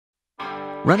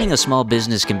Running a small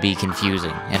business can be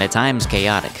confusing and at times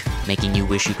chaotic, making you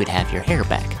wish you could have your hair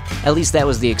back. At least that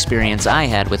was the experience I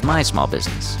had with my small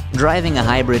business. Driving a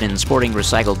hybrid and sporting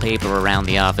recycled paper around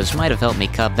the office might have helped me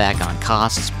cut back on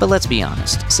costs, but let's be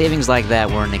honest, savings like that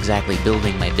weren't exactly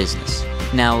building my business.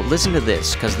 Now listen to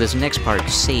this, because this next part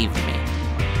saved me.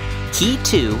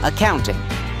 Key2 Accounting.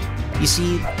 You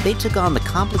see, they took on the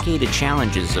complicated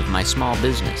challenges of my small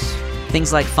business.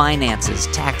 Things like finances,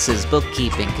 taxes,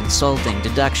 bookkeeping, consulting,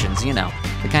 deductions, you know,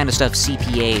 the kind of stuff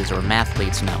CPAs or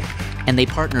mathletes know. And they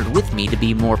partnered with me to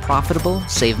be more profitable,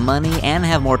 save money, and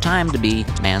have more time to be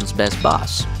man's best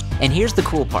boss. And here's the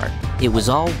cool part. It was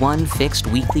all one fixed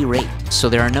weekly rate, so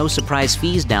there are no surprise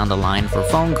fees down the line for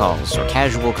phone calls or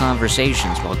casual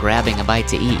conversations while grabbing a bite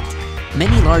to eat.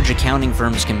 Many large accounting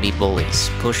firms can be bullies,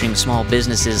 pushing small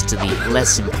businesses to the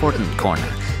less important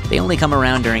corner. They only come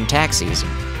around during tax season.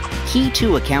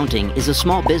 Key2 Accounting is a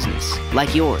small business,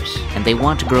 like yours, and they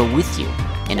want to grow with you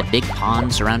in a big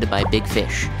pond surrounded by big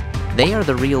fish. They are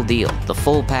the real deal, the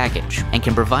full package, and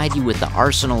can provide you with the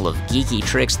arsenal of geeky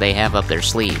tricks they have up their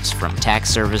sleeves, from tax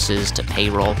services to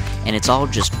payroll, and it's all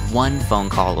just one phone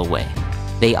call away.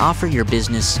 They offer your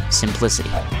business simplicity.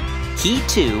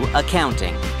 Key2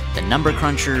 Accounting, the number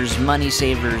crunchers, money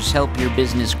savers, help your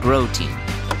business grow team.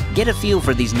 Get a feel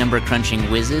for these number crunching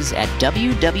whizzes at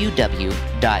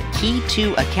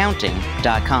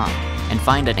www.key2accounting.com and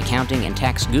find an accounting and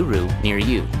tax guru near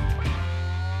you.